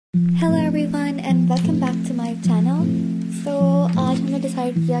Hello everyone and welcome back to my channel. सो आज हमने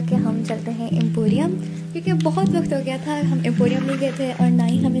decide किया कि हम चलते हैं एम्पोरियम, क्योंकि बहुत वक्त हो गया था हम एम्पोरियम नहीं गए थे और ना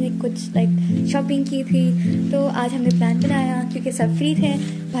ही हमने कुछ शॉपिंग की थी। तो आज हमने प्लान बनाया क्योंकि सब फ्री थे,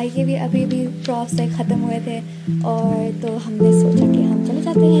 भाई के भी अभी प्रॉफ्स ख़त्म हुए थे, और तो हमने सोचा कि हम चले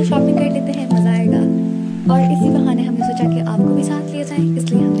जाते हैं, शॉपिंग कर लेते हैं, मज़ा आएगा। और इसी बहाने हमने सोचा कि आपको भी साथ लिए जाएँ,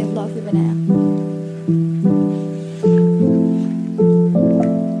 इसलिए हमने ब्लॉग भी बनाया।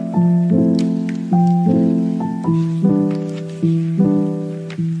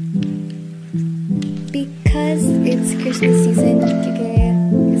 Because it's Christmas season,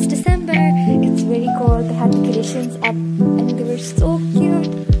 it's December, it's very cold, they had decorations up and they were so cute.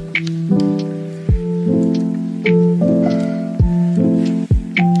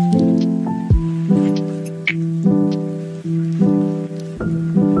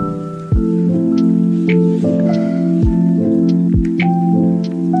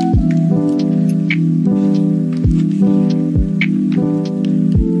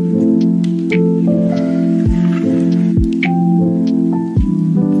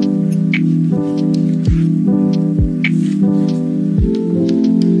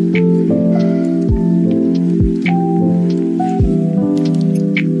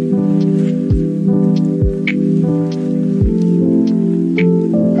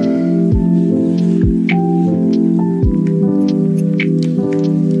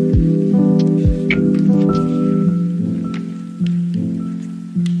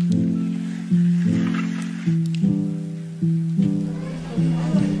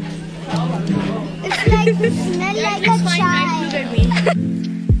 It smells like a child.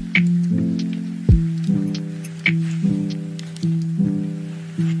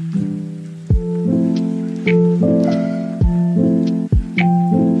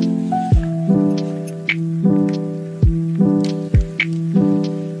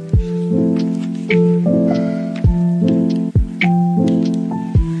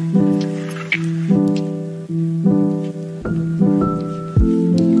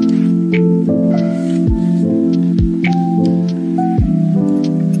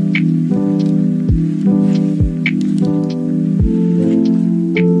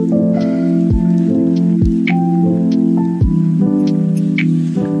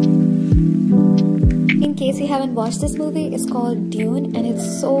 In case you haven't watched this movie, it's called Dune and it's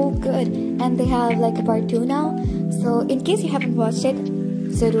so good, and they have a part 2 now, so in case you haven't watched it,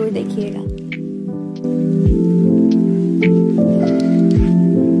 ज़रूर देखिएगा।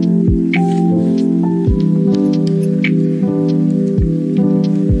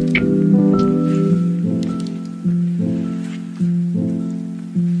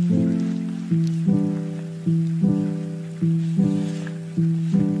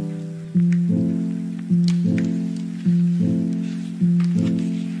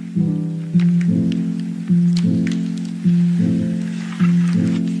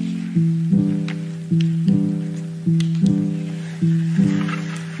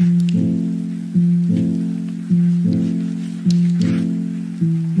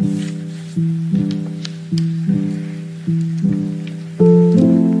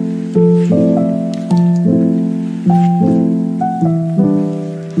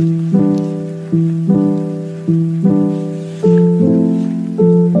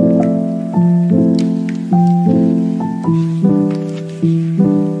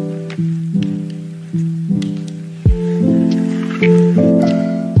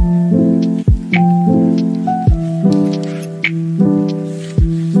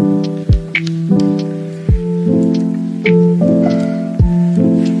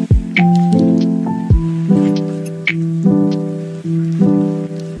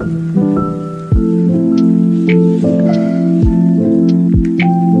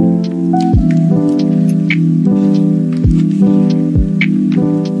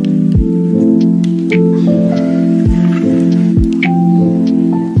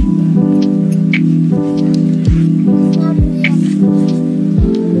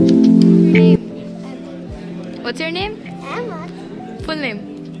 What's your name? Ahmed. Full name?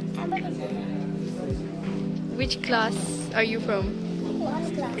 Ahmed. Which class are you from? What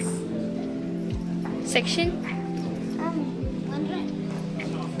class? Section? 100.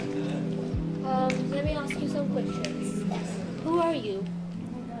 Let me ask you some questions. Who are you?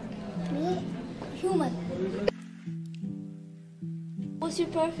 Me? Human. What's your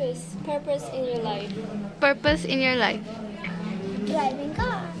purpose in your life? Purpose in your life? Driving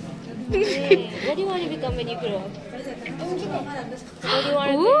car. What do you want to become when you grow up? Engineer. What do you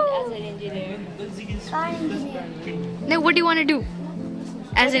want to do as an engineer? Car engineer. No, what do you want to do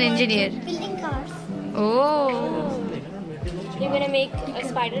as an engineer? Building cars. Oh. You're gonna make a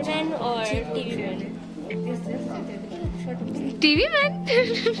Spider-Man or TV Man? TV man.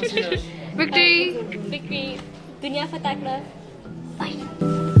 Victory. Victory. Dunya Fatakla.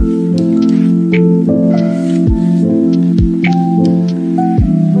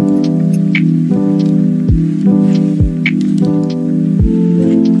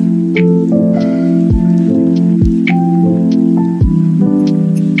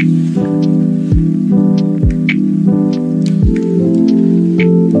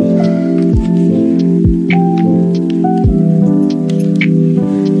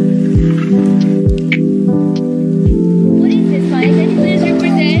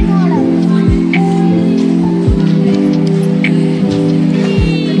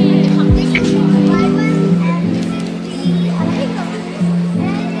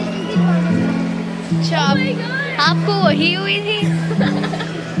 आपको वही हुई थी?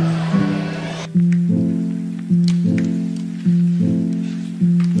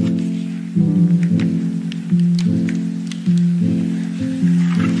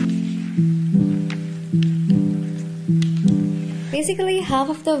 Basically, half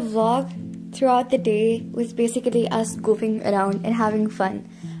of the vlog throughout the day was basically us goofing around and having fun.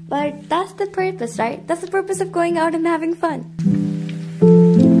 But that's the purpose, right? That's the purpose of going out and having fun.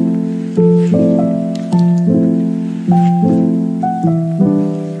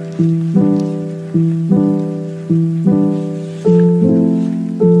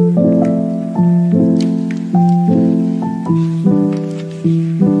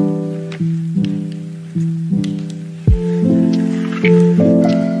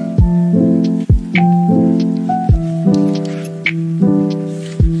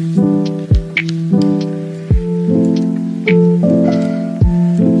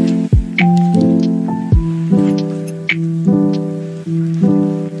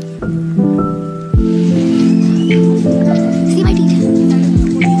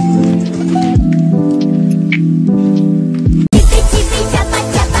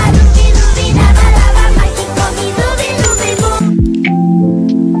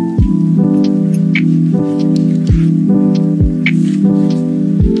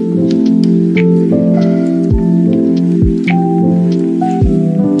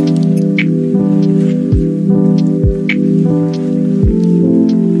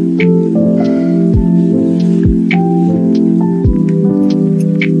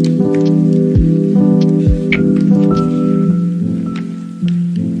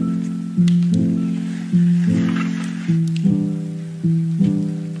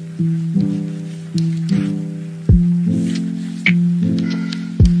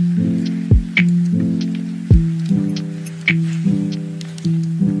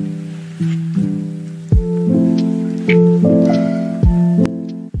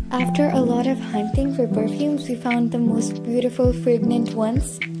 After a lot of hunting for perfumes, we found the most beautiful fragrant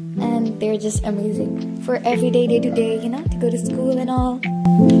ones, and they're just amazing for everyday, day-to-day, you know, to go to school and all.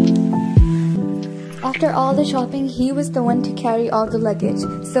 After all the shopping, he was the one to carry all the luggage,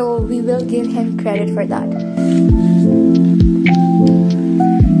 so we will give him credit for that.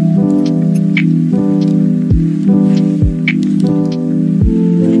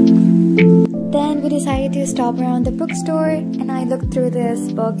 Then we decided to stop around the bookstore, and I looked through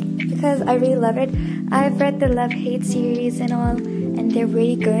this book because I really love it. I've read the Love-Hate series and all, and they're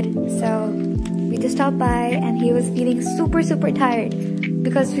really good. So we just stopped by, and he was feeling super tired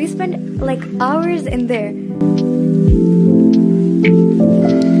because we spent like hours in there.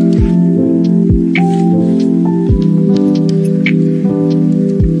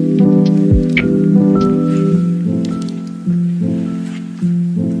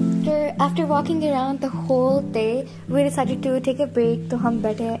 After walking around the whole day, we decided to take a break. तो हम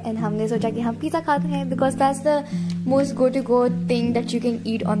बैठे and हमने सोचा कि हम pizza खाते हैं because that's the most go-to-go thing that you can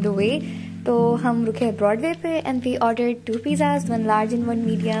eat on the way. तो हम रुके Broadway पे and we ordered 2 pizzas, 1 large and 1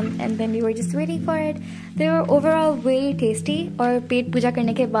 medium, and then we were just waiting for it. They were overall very tasty. और पेट पूजा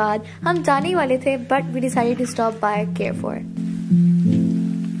करने के बाद हम जाने ही वाले थे, but we decided to stop by Carrefour.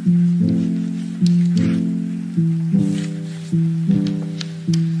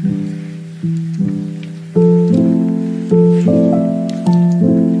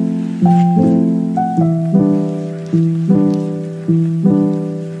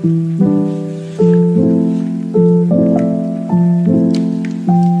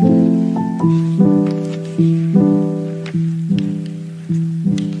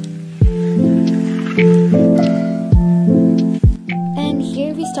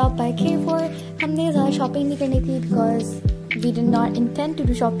 Stopped by Carrefour. हमने ज़्यादा shopping नहीं करनी थी because we did not intend to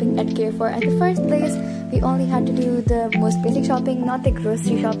do shopping at Carrefour at the first place. We only had to do the most basic shopping, not the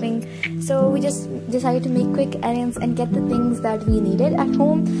grocery shopping. So we just decided to make quick errands and get the things that we needed at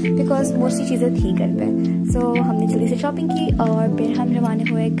home because mostly चीज़ें थी घर पे. So हमने जल्दी से shopping की और फिर हम रवाना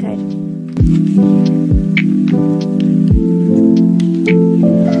हुए घर.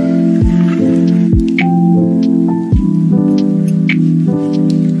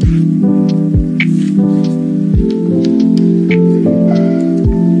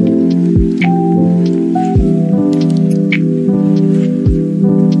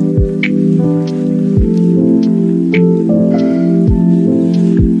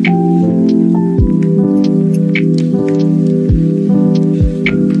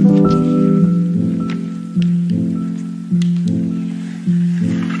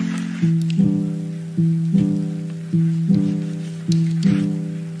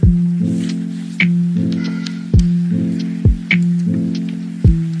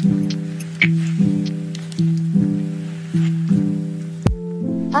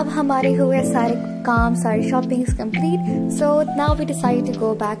 अब हमारे हुए सारे काम, सारी shoppings complete. So now we decided to go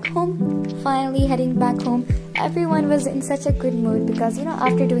back home. Finally heading back home. Everyone was in such a good mood because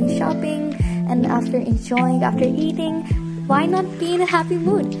after doing shopping and after enjoying, after eating, why not be in a happy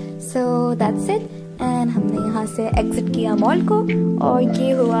mood? So that's it. And हमने यहाँ से exit किया mall को और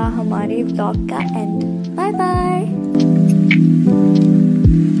ये हुआ हमारे vlog का end. Bye bye.